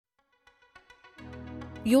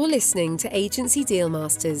You're listening to Agency Deal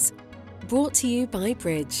Masters, brought to you by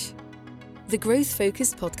Bridge, the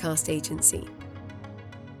growth-focused podcast agency.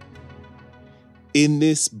 In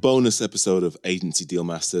this bonus episode of Agency Deal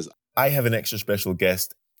Masters, I have an extra special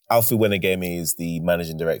guest. Alfie Wenegemi is the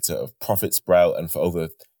managing director of Profit Sprout, and for over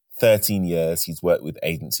 13 years, he's worked with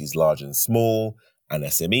agencies large and small and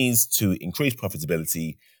SMEs to increase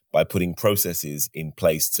profitability by putting processes in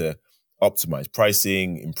place to optimize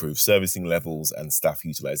pricing, improve servicing levels, and staff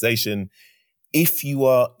utilization. If you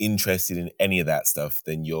are interested in any of that stuff,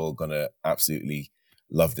 then you're going to absolutely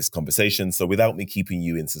love this conversation. So without me keeping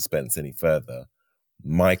you in suspense any further,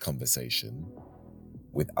 my conversation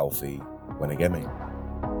with Alfie Wenegemi.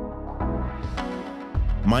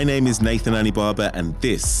 My name is Nathan Anibaba, and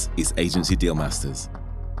this is Agency Deal Masters.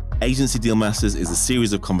 Agency Deal Masters is a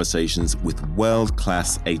series of conversations with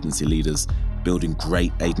world-class agency leaders building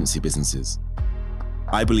great agency businesses.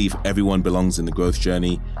 I believe everyone belongs in the growth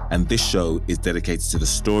journey, and this show is dedicated to the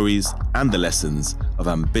stories and the lessons of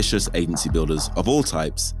ambitious agency builders of all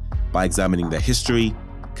types by examining their history,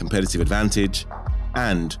 competitive advantage,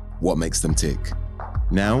 and what makes them tick.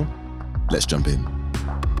 Now, let's jump in.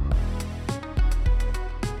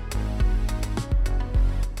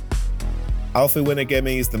 Alfie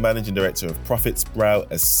Wenegemi is the managing director of Profit Sprout,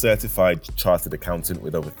 a certified chartered accountant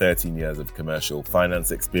with over 13 years of commercial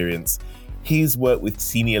finance experience. He's worked with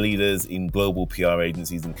senior leaders in global PR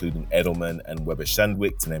agencies, including Edelman and Weber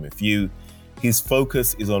Shandwick, to name a few. His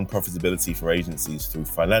focus is on profitability for agencies through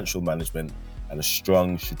financial management and a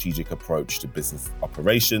strong strategic approach to business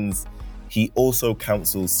operations. He also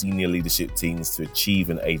counsels senior leadership teams to achieve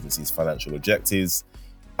an agency's financial objectives.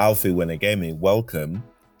 Alfie Wenegemi, welcome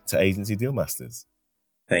to Agency Deal Masters.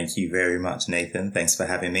 Thank you very much, Nathan. Thanks for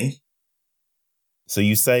having me. So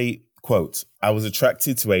you say, quote, I was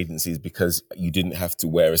attracted to agencies because you didn't have to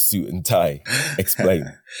wear a suit and tie.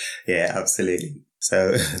 Explain. Yeah, absolutely.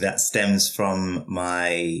 So that stems from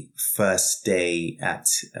my first day at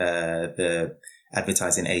the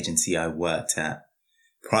advertising agency I worked at.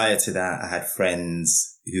 Prior to that, I had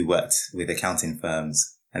friends who worked with accounting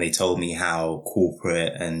firms, and they told me how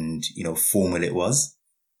corporate and, formal it was.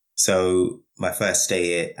 So my first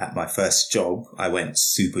day at my first job, I went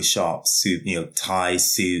super sharp, suit, tie,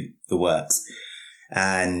 suit, the works.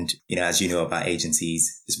 And, as you know about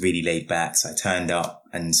agencies, it's really laid back. So I turned up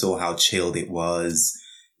and saw how chilled it was.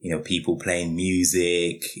 People playing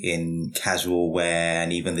music in casual wear,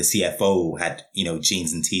 and even the CFO had,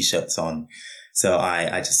 jeans and t-shirts on. So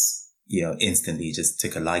I just, instantly just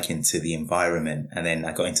took a liking to the environment. And then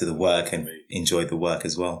I got into the work and enjoyed the work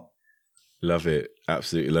as well. Love it.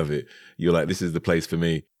 Absolutely love it. You're like, this is the place for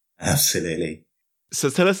me. Absolutely. So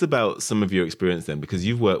tell us about some of your experience then, because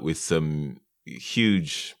you've worked with some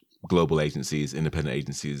huge global agencies, independent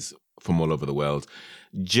agencies from all over the world.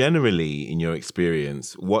 Generally, in your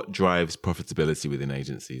experience, what drives profitability within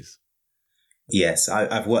agencies? Yes,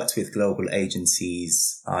 I've worked with global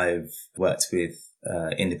agencies. I've worked with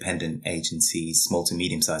independent agencies, small to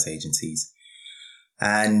medium-sized agencies.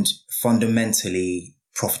 And fundamentally,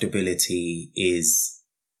 profitability is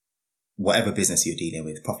whatever business you're dealing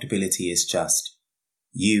with. Profitability is just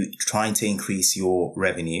you trying to increase your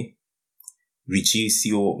revenue, reduce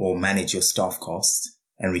or manage your staff costs,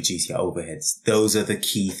 and reduce your overheads. Those are the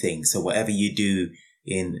key things. So whatever you do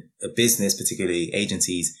in a business, particularly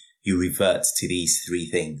agencies, you revert to these three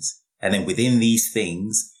things. And then within these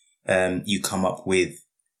things, you come up with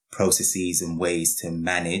processes and ways to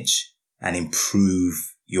manage and improve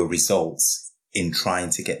your results in trying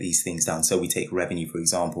to get these things done. So we take revenue, for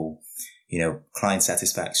example, client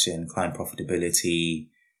satisfaction, client profitability,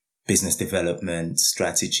 business development,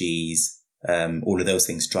 strategies, all of those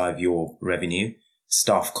things drive your revenue.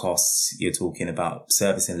 Staff costs, you're talking about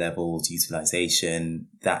servicing levels, utilization,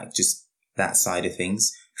 that side of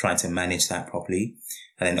things, trying to manage that properly.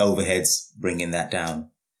 And then overheads, bringing that down.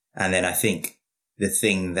 And then I think the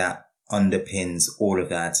thing that underpins all of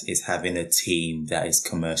that is having a team that is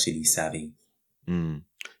commercially savvy.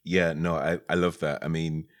 Yeah, no, I love that. I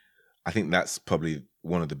mean, I think that's probably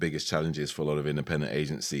one of the biggest challenges for a lot of independent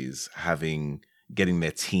agencies, getting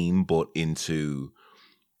their team bought into,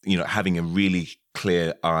 having a really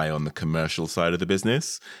clear eye on the commercial side of the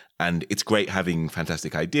business. And it's great having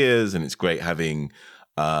fantastic ideas, and it's great having,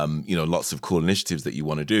 lots of cool initiatives that you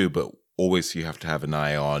want to do, but always you have to have an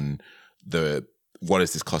eye on what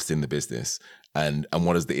is this costing the business? And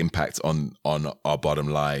what is the impact on our bottom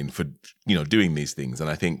line for, doing these things? And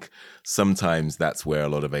I think sometimes that's where a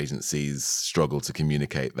lot of agencies struggle to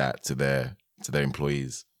communicate that to their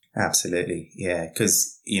employees. Absolutely. Yeah.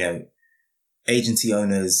 Because, agency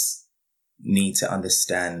owners need to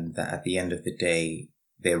understand that at the end of the day,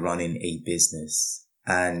 they're running a business.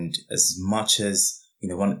 And as much as,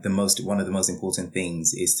 one of the most important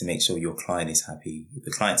things is to make sure your client is happy. If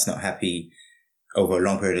the client's not happy over a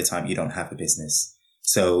long period of time, you don't have a business.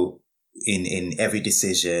 So in every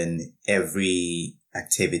decision, every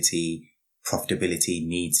activity, profitability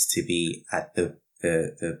needs to be at the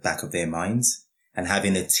back of their minds, and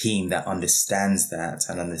having a team that understands that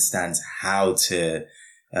and understands how to,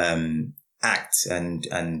 act and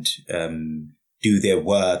do their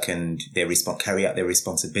work and carry out their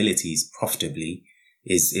responsibilities profitably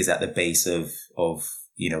is at the base of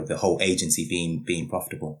the whole agency being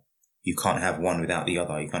profitable. You can't have one without the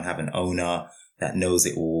other. You can't have an owner that knows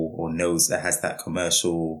it all or that has that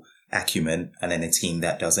commercial acumen, and then a team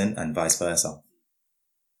that doesn't, and vice versa.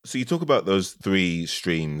 So you talk about those three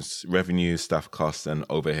streams: revenue, staff costs, and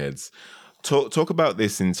overheads. Talk about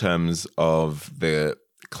this in terms of the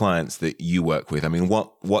clients that you work with. I mean,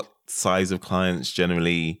 what size of clients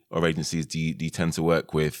generally or agencies do you tend to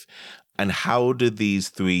work with? And how do these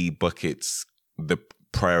three buckets, the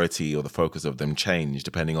priority or the focus of them, change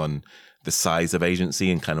depending on the size of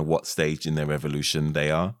agency and kind of what stage in their evolution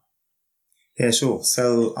they are? Yeah, sure.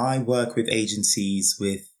 So I work with agencies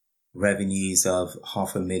with revenues of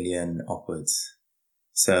 500,000 upwards.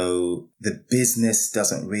 So the business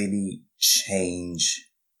doesn't really change.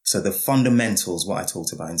 So the fundamentals, what I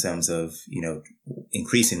talked about in terms of,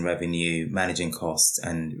 increasing revenue, managing costs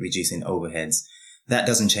and reducing overheads, that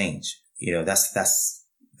doesn't change. That's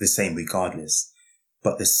the same regardless.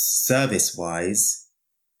 But the service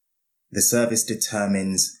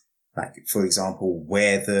determines, like, for example,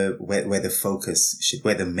 where the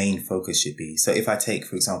main focus should be. So if I take,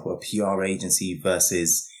 for example, a PR agency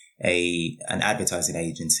versus an advertising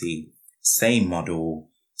agency, same model,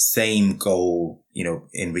 same goal,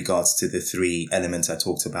 in regards to the three elements I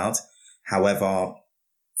talked about. However,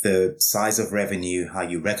 the size of revenue, how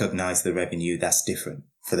you recognize the revenue, that's different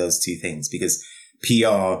for those two things, because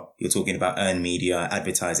PR, you're talking about earned media,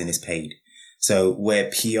 advertising is paid. So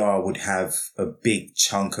where PR would have a big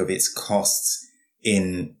chunk of its costs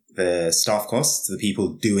in the staff costs, the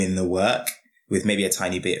people doing the work, with maybe a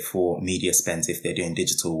tiny bit for media spend if they're doing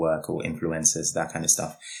digital work or influencers, that kind of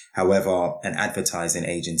stuff. However, an advertising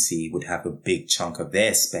agency would have a big chunk of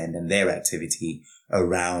their spend and their activity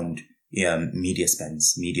around media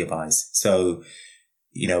spends, media buys. So,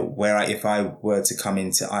 if I were to come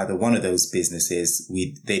into either one of those businesses,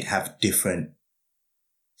 they'd have different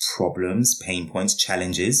problems, pain points,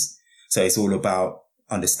 challenges. So it's all about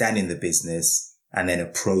understanding the business and then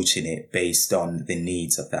approaching it based on the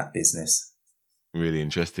needs of that business. Really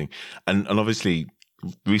interesting. And obviously,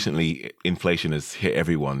 recently, inflation has hit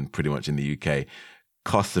everyone pretty much in the UK.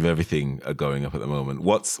 Costs of everything are going up at the moment.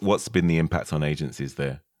 What's been the impact on agencies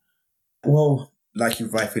there? Well, like you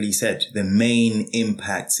rightfully said, the main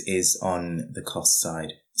impact is on the cost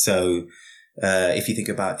side. So if you think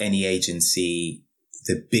about any agency,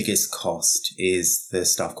 the biggest cost is the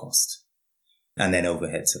staff cost, and then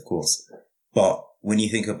overheads, of course. But when you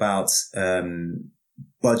think about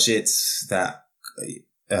budgets that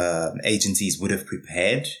agencies would have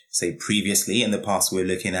prepared, say previously in the past, we're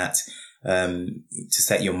looking at to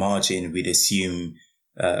set your margin, we'd assume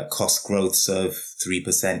cost growths of 3%,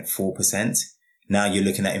 4%. Now you're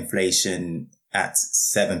looking at inflation at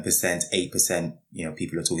 7%, 8%.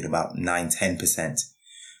 People are talking about 9%, 10%.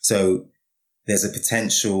 So there's a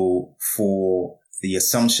potential for the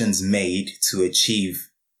assumptions made to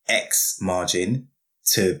achieve X margin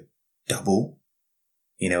to double,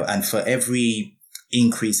 and for every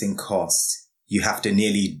increase in cost, you have to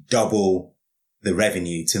nearly double the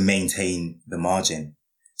revenue to maintain the margin.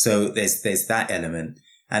 So there's that element.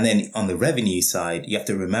 And then on the revenue side, you have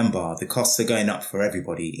to remember the costs are going up for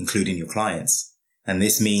everybody, including your clients. And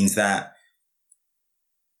this means that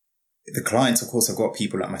the clients, of course, have got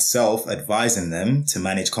people like myself advising them to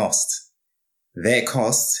manage costs. Their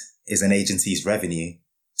cost is an agency's revenue.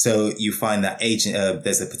 So you find that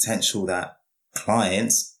there's a potential that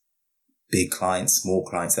clients, big clients, small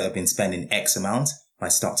clients that have been spending X amount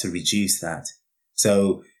might start to reduce that.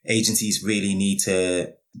 So agencies really need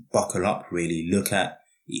to buckle up, really look at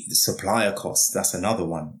the supplier costs. That's another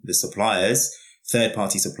one. The suppliers,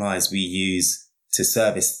 third-party suppliers we use to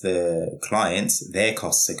service the clients, their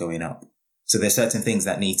costs are going up. So there's certain things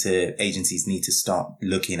that agencies need to start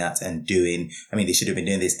looking at and doing. I mean, they should have been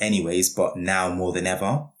doing this anyways, but now more than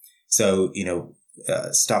ever. So,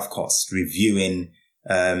 staff costs, reviewing,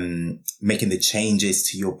 making the changes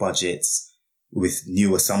to your budgets with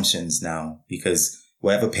new assumptions now, because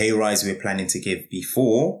whatever pay rise we're planning to give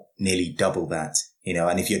before, nearly double that,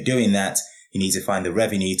 and if you're doing that, you need to find the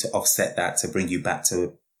revenue to offset that to bring you back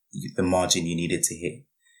to the margin you needed to hit.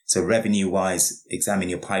 So revenue wise, examine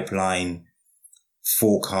your pipeline,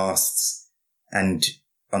 forecasts, and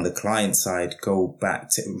on the client side, go back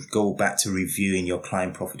to reviewing your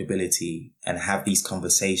client profitability and have these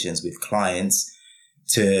conversations with clients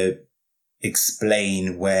to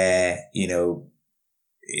explain where,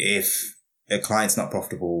 if a client's not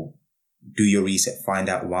profitable, do your research, find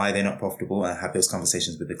out why they're not profitable, and have those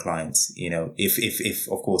conversations with the clients. If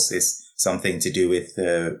of course it's something to do with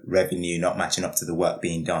the revenue not matching up to the work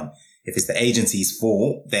being done. If it's the agency's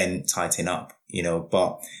fault, then tighten up,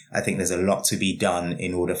 but I think there's a lot to be done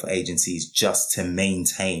in order for agencies just to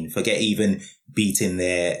maintain, forget even beating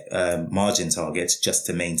their margin targets, just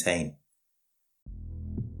to maintain.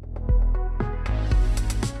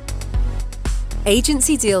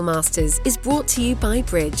 Agency Deal Masters is brought to you by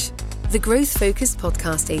Bridge, the growth-focused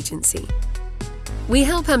podcast agency. We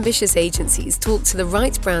help ambitious agencies talk to the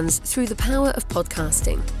right brands through the power of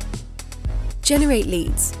podcasting. Generate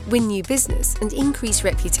leads, win new business, and increase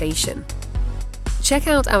reputation. Check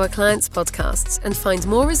out our clients' podcasts and find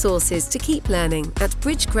more resources to keep learning at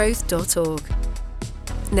bridgegrowth.org.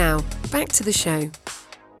 Now, back to the show.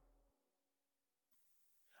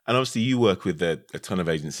 And obviously, you work with a ton of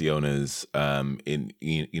agency owners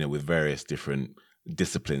with various different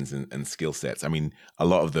disciplines and skill sets. I mean,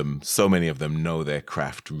 so many of them know their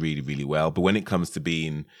craft really, really well. But when it comes to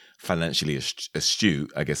being financially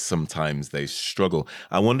astute, I guess sometimes they struggle.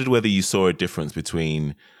 I wondered whether you saw a difference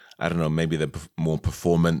between, I don't know, maybe the more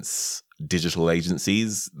performance digital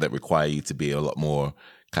agencies that require you to be a lot more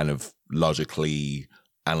kind of logically,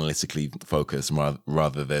 analytically focused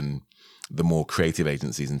rather than the more creative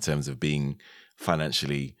agencies in terms of being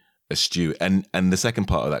financially astute. And the second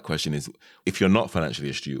part of that question is, if you're not financially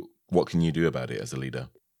astute, what can you do about it as a leader?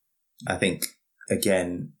 I think,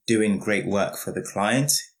 again, doing great work for the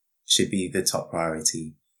client should be the top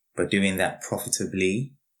priority, but doing that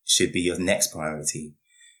profitably should be your next priority.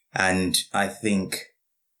 And I think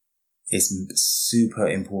it's super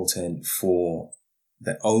important for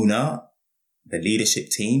the owner, the leadership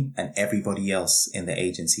team, and everybody else in the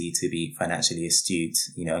agency to be financially astute,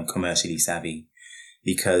 and commercially savvy.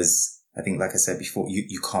 Because I think, like I said before,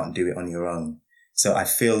 you can't do it on your own. So I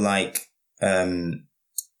feel like, if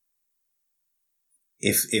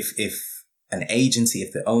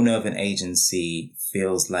the owner of an agency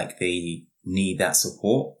feels like they need that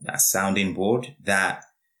support, that sounding board, that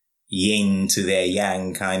yin to their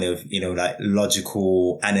yang kind of, like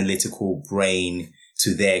logical, analytical brain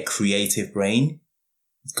to their creative brain,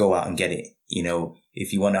 go out and get it.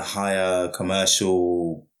 If you want to hire a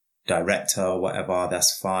commercial director or whatever,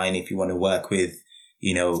 that's fine. If you want to work with,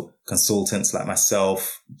 consultants like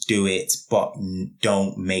myself, do it, but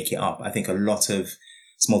don't make it up. I think a lot of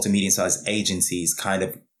small to medium-sized agencies kind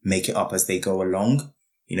of make it up as they go along.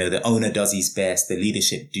 The owner does his best, the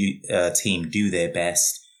leadership team do their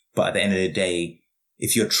best. But at the end of the day,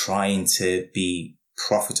 if you're trying to be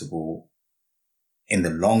profitable in the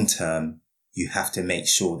long term, you have to make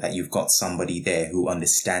sure that you've got somebody there who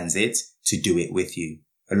understands it to do it with you.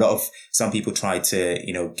 Some people try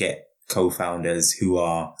to, get co-founders who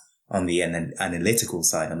are on the analytical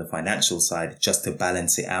side, on the financial side, just to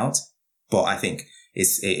balance it out. But I think it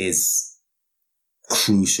is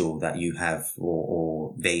crucial that you have,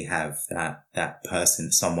 or they have that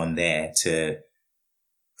person, someone there to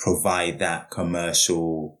provide that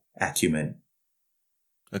commercial acumen.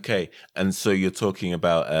 Okay, and so you're talking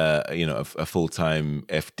about a full-time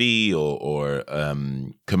FD or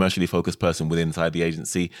commercially focused person inside the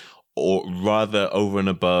agency, or rather over and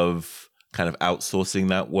above kind of outsourcing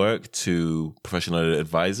that work to professional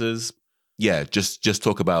advisors. Yeah, just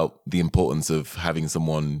talk about the importance of having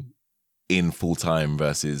someone in full-time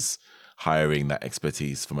versus hiring that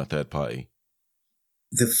expertise from a third party.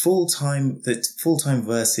 The full-time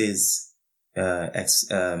versus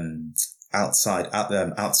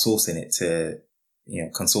outsourcing it to,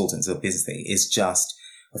 consultants or business thing is just,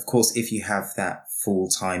 of course, if you have that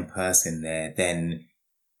full-time person there, then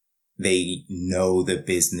they know the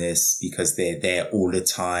business because they're there all the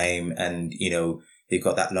time and, they've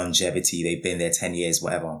got that longevity. They've been there 10 years,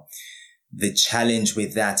 whatever. The challenge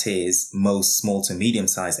with that is most small to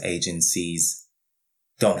medium-sized agencies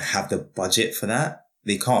don't have the budget for that.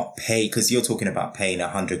 They can't pay, because you're talking about paying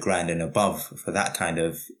 $100,000 and above for that kind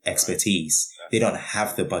of expertise. They don't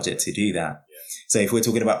have the budget to do that. So if we're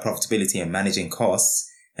talking about profitability and managing costs,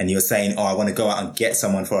 and you're saying, I want to go out and get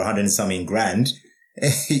someone for $100 and something grand,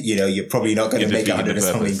 you're probably not going to make $100 and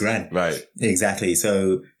something grand. Right. Exactly.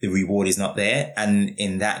 So the reward is not there. And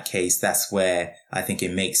in that case, that's where I think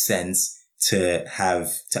it makes sense to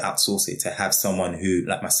outsource it, to have someone who,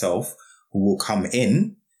 like myself, who will come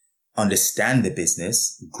in understand the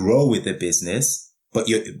business, grow with the business, but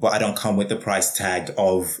I don't come with the price tag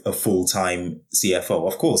of a full-time CFO.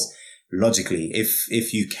 Of course, logically,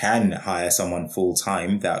 if you can hire someone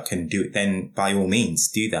full-time that can do it, then by all means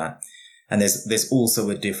do that. And there's also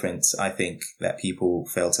a difference, I think, that people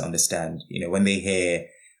fail to understand. You know, when they hear,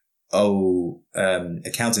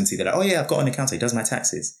 accountancy, they're like, oh yeah, I've got an accountant, he does my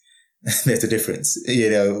taxes. There's a difference. You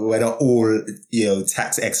know, we're not all,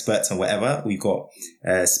 tax experts and whatever. We've got,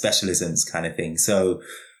 specialisms kind of thing. So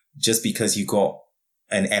just because you got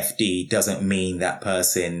an FD doesn't mean that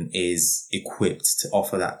person is equipped to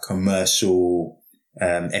offer that commercial,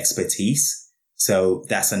 expertise. So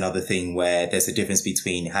that's another thing where there's a difference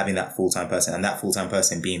between having that full-time person and that full-time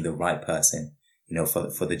person being the right person,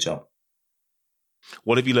 for the job.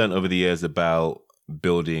 What have you learned over the years about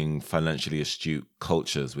building financially astute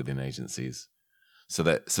cultures within agencies so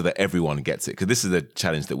that everyone gets it? Because this is a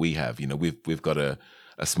challenge that we have. We've got a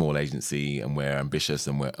small agency and we're ambitious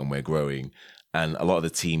and we're growing. And a lot of the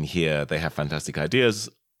team here, they have fantastic ideas.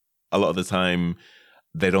 A lot of the time,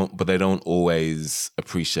 they don't always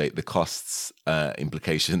appreciate the costs,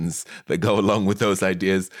 implications that go along with those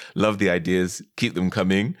ideas. Love the ideas, keep them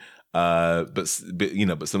coming. But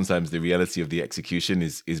sometimes the reality of the execution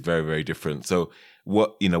is very, very different. So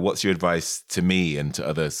what's your advice to me and to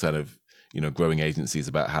other sort of, growing agencies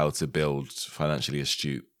about how to build financially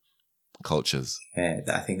astute cultures? Yeah,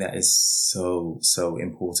 I think that is so, so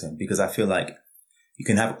important, because I feel like you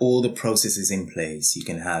can have all the processes in place. You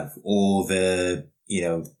can have all the,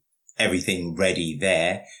 everything ready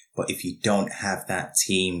there. But if you don't have that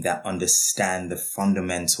team that understand the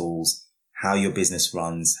fundamentals, how your business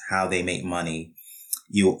runs, how they make money,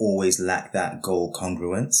 you'll always lack that goal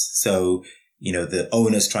congruence. So, the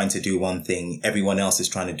owner's trying to do one thing, everyone else is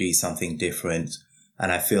trying to do something different.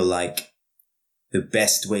 And I feel like the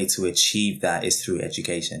best way to achieve that is through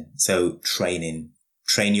education. So train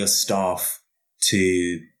your staff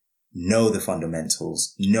to know the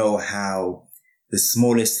fundamentals, know how the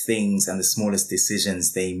smallest things and the smallest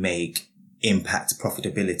decisions they make impact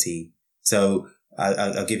profitability. So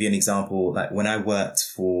I'll give you an example. Like when I worked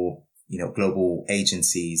for, global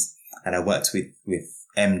agencies and I worked with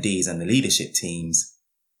MDs and the leadership teams,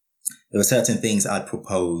 there were certain things I'd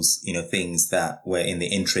propose, things that were in the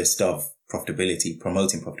interest of profitability,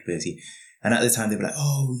 promoting profitability. And at the time they'd be like,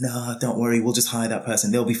 oh no, don't worry. We'll just hire that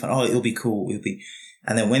person. They'll be fun. Oh, it'll be cool.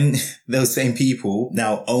 And then when those same people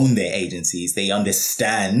now own their agencies, they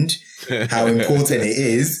understand how important it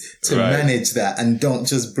is to manage that and don't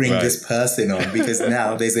just bring this person on, because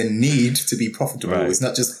now there's a need to be profitable. Right. It's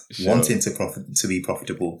not just wanting to be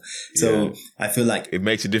profitable. So I feel like it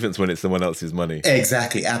makes a difference when it's someone else's money.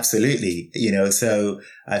 Exactly. Absolutely. So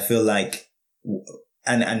I feel like,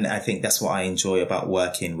 and I think that's what I enjoy about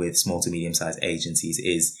working with small to medium sized agencies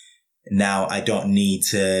is now I don't need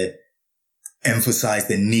to emphasize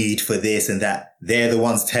the need for this and that. They're the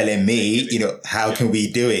ones telling me, how can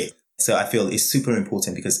we do it? So I feel it's super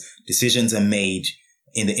important because decisions are made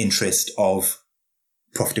in the interest of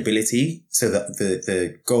profitability, so that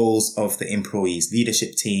the goals of the employees,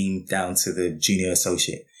 leadership team down to the junior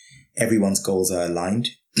associate, everyone's goals are aligned.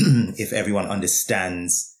 If everyone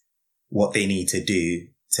understands what they need to do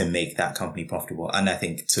to make that company profitable. And I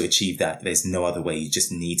think to achieve that, there's no other way. You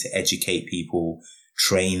just need to educate people,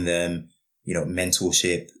 train them,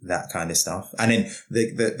 mentorship, that kind of stuff. And then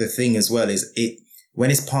the thing as well is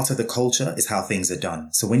when it's part of the culture is how things are done.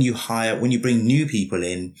 So when you bring new people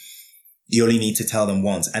in, you only need to tell them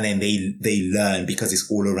once and then they learn because it's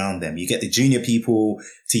all around them. You get the junior people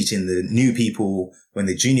teaching the new people. When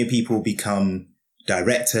the junior people become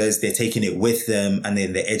directors, they're taking it with them and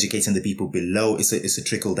then they're educating the people below. It's a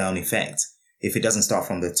trickle down effect. If it doesn't start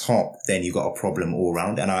from the top, then you've got a problem all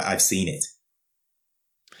around. And I've seen it.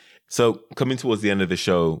 So coming towards the end of the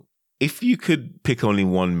show, if you could pick only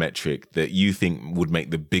one metric that you think would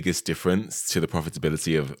make the biggest difference to the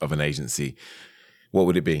profitability of an agency, what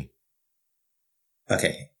would it be?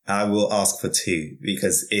 Okay, I will ask for two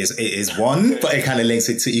because it is one, but it kind of links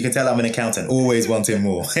it to, you can tell I'm an accountant, always wanting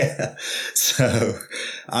more. So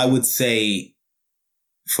I would say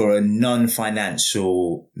for a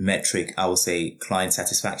non-financial metric, I would say client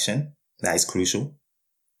satisfaction. That is crucial.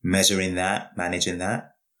 Measuring that, managing that.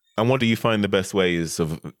 And what do you find the best ways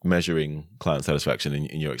of measuring client satisfaction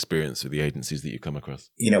in your experience with the agencies that you come across?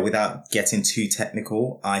 Without getting too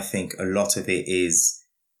technical, I think a lot of it is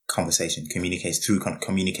conversation, constant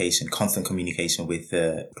communication with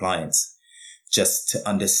the clients, just to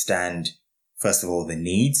understand, first of all, the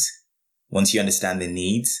needs. Once you understand the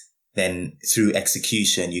needs, then through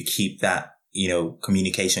execution, you keep that,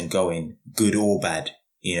 communication going, good or bad,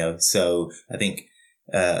 So I think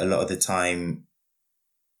a lot of the time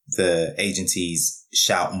the agencies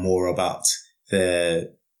shout more about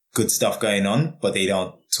the good stuff going on, but they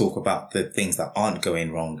don't talk about the things that aren't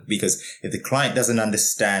going wrong. Because if the client doesn't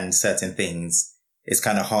understand certain things, it's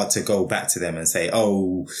kind of hard to go back to them and say,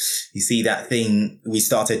 oh, you see that thing we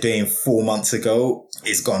started doing 4 months ago,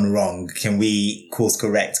 it's gone wrong. Can we course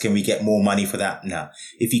correct? Can we get more money for that? No.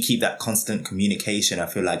 If you keep that constant communication, I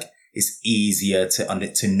feel like it's easier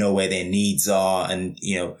to know where their needs are. And,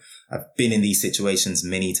 you know, I've been in these situations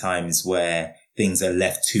many times where things are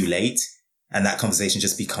left too late, and that conversation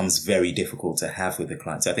just becomes very difficult to have with the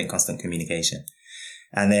client. So I think constant communication,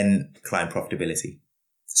 and then client profitability.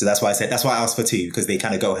 So that's why I asked for 2, because they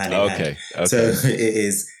kind of go hand in hand. Okay. So it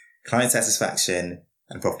is client satisfaction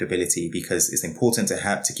and profitability, because it's important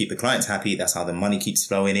to keep the clients happy. That's how the money keeps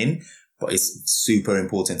flowing in, but it's super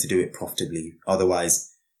important to do it profitably.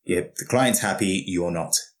 Otherwise, if the client's happy, you're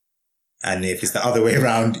not. And if it's the other way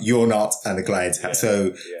around, you're not and the client's happy.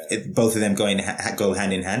 So both of them go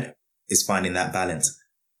hand in hand. Is finding that balance.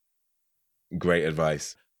 Great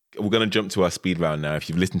advice. We're going to jump to our speed round now. If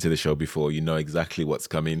you've listened to the show before, you know exactly what's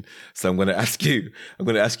coming. So I'm going to ask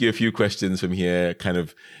you a few questions from here, kind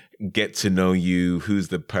of get to know you, who's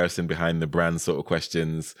the person behind the brand sort of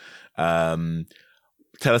questions. Tell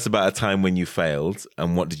us about a time when you failed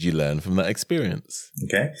and what did you learn from that experience?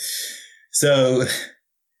 Okay. So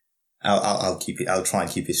I'll try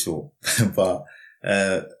and keep it short, but,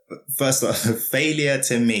 first off, failure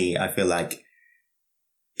to me, I feel like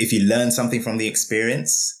if you learn something from the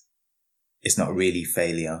experience, it's not really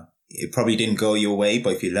failure. It probably didn't go your way,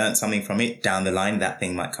 but if you learned something from it down the line, that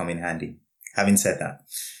thing might come in handy. Having said that.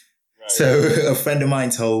 Right. So a friend of mine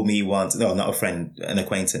told me once, no, not a friend, an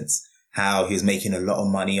acquaintance, how he was making a lot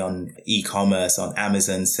of money on e-commerce, on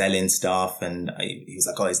Amazon, selling stuff. And he was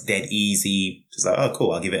like, oh, it's dead easy. Just like, oh,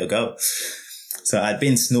 cool, I'll give it a go. So I'd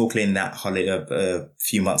been snorkeling that holiday a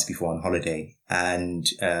few months before on holiday, and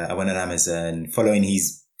I went on Amazon following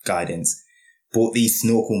his guidance, bought these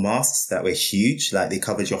snorkel masks that were huge, like they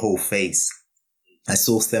covered your whole face. I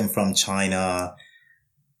sourced them from China,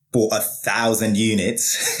 bought 1,000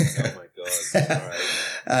 units. Oh my God. All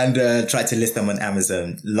right. And tried to list them on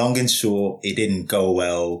Amazon. Long and short, it didn't go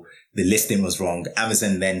well. The listing was wrong.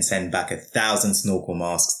 Amazon then sent back 1,000 snorkel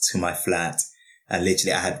masks to my flat. And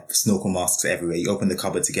literally I had snorkel masks everywhere. You open the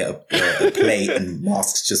cupboard to get a plate and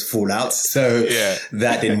masks just fall out. So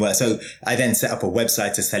that didn't work. So I then set up a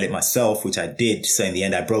website to sell it myself, which I did. So in the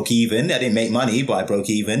end, I broke even. I didn't make money, but I broke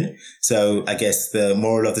even. So I guess the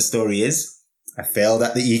moral of the story is I failed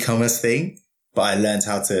at the e-commerce thing, but I learned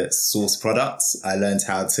how to source products. I learned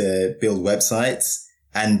how to build websites,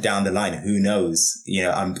 and down the line, who knows, you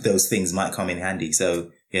know, those things might come in handy.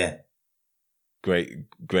 So yeah.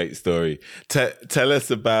 Great story. Tell us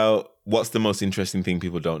about what's the most interesting thing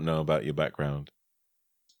people don't know about your background.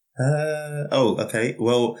 Okay.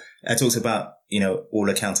 Well, I talked about, you know, all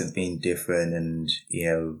accountants being different, and, you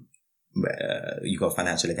know, you've got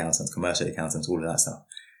financial accountants, commercial accountants, all of that stuff.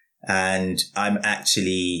 And I'm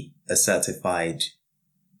actually a certified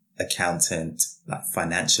accountant, like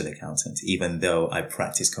financial accountant, even though I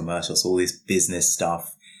practice commercial. So all this business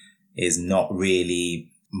stuff is not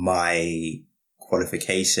really my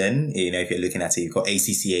qualification. You know, if you're looking at it, you've got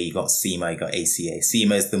ACCA, you've got CIMA, you've got ACA.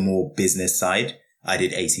 CIMA is the more business side. I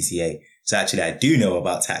did ACCA. So actually I do know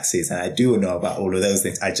about taxes, and I do know about all of those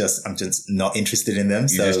things. I'm just not interested in them.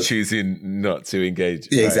 You're just choosing not to engage.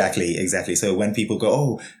 Yeah, right? Exactly. So when people go,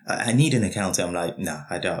 oh, I need an accountant, I'm like, no,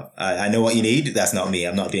 I don't. I know what you need. That's not me.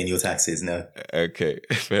 I'm not doing your taxes. No. Okay.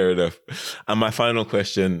 Fair enough. And my final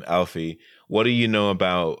question, Alfie, what do you know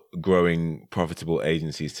about growing profitable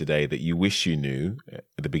agencies today that you wish you knew at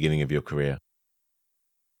the beginning of your career?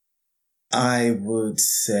 I would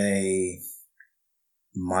say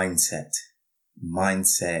mindset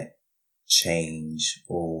change,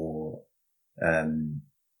 or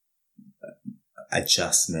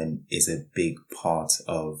adjustment is a big part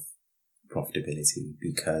of profitability,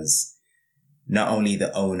 because not only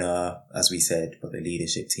the owner, as we said, but the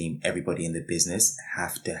leadership team, everybody in the business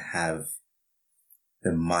have to have the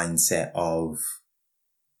mindset of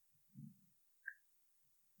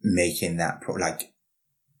making that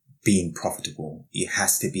being profitable. It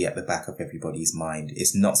has to be at the back of everybody's mind.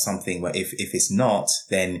 It's not something where if it's not,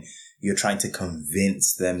 then you're trying to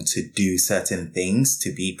convince them to do certain things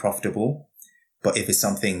to be profitable. But if it's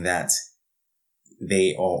something that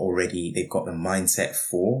they've got the mindset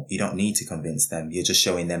for, you don't need to convince them. You're just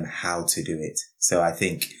showing them how to do it. So I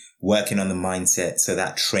think working on the mindset, so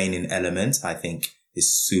that training element, I think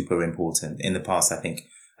is super important. In the past, I think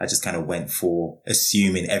I just kind of went for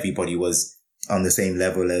assuming everybody was on the same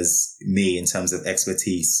level as me in terms of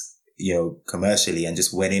expertise, commercially, and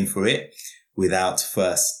just went in for it without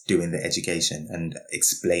first doing the education and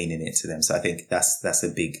explaining it to them. So I think that's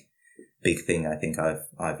a big thing I think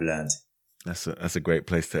I've learned. That's a great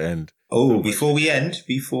place to end. Oh, before we end,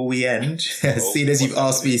 seeing as you've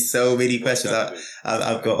asked me so many questions,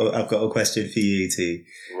 I've got a question for you too.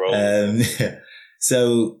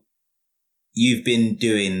 So you've been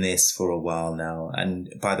doing this for a while now,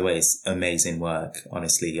 and by the way, it's amazing work.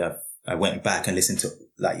 Honestly, I went back and listened to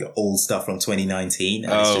like your old stuff from 2019.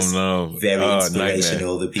 And it's just very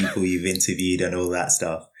inspirational. Nightmare. The people you've interviewed and all that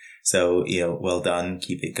stuff. So, well done.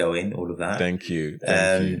 Keep it going. All of that. Thank you.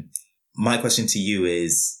 My question to you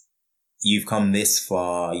is, you've come this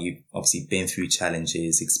far. You've obviously been through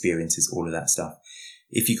challenges, experiences, all of that stuff.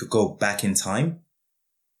 If you could go back in time,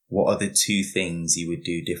 what are the 2 things you would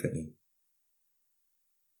do differently?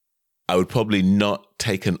 I would probably not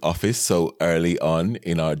take an office so early on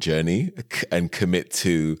in our journey and commit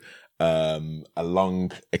to a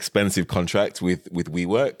long, expensive contract with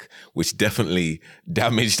WeWork, which definitely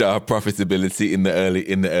damaged our profitability in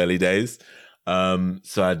the early days.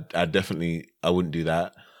 So I wouldn't do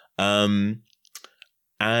that.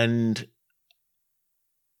 And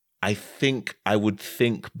I think I would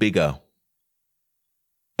think bigger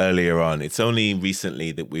earlier on. It's only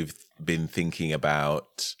recently that we've been thinking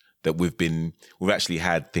about that we've actually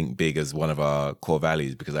had think big as one of our core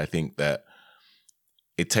values, because I think that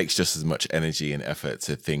it takes just as much energy and effort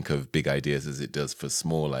to think of big ideas as it does for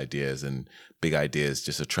small ideas, and big ideas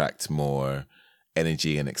just attract more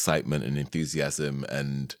energy and excitement and enthusiasm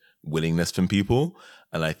and willingness from people.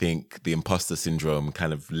 And I think the imposter syndrome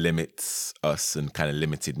kind of limits us and kind of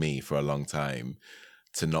limited me for a long time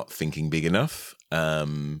to not thinking big enough.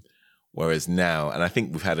 Whereas now, and I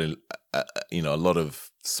think we've had a lot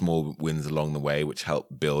of small wins along the way, which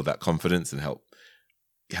help build that confidence and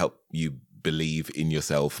help you believe in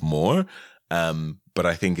yourself more. But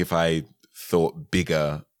I think if I thought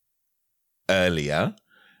bigger earlier,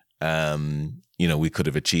 we could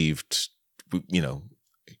have achieved,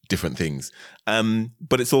 different things.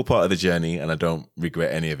 But it's all part of the journey, and I don't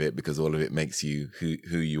regret any of it because all of it makes you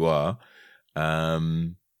who you are.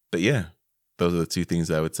 But yeah, those are the 2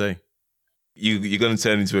 things I would say. You're going to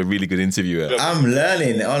turn into a really good interviewer. I'm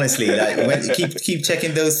learning, honestly. Keep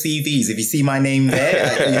checking those CVs. If you see my name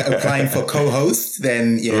there, applying for co-host,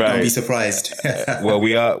 then don't be surprised. Well,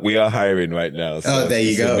 we are hiring right now. So there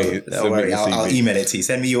you go. Don't worry, I'll email it to you.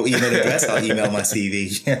 Send me your email address. I'll email my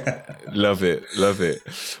CV. Love it.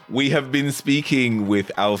 We have been speaking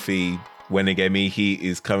with Alfie Wenigemi. He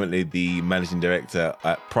is currently the managing director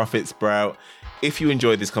at ProfitSprout. If you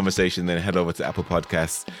enjoyed this conversation, then head over to Apple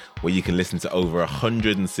Podcasts, where you can listen to over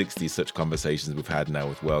 160 such conversations we've had now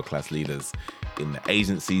with world-class leaders in the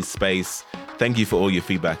agency space. Thank you for all your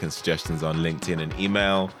feedback and suggestions on LinkedIn and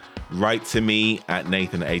email. Write to me at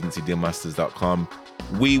nathan@agencydealmasters.com.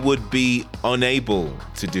 We would be unable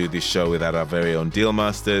to do this show without our very own deal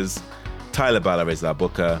masters. Tyler Balla is our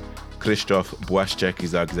booker. Krzysztof Błaszczyk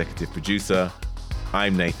is our executive producer.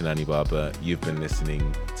 I'm Nathan Anibaba. You've been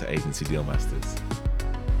listening to Agency Deal Masters.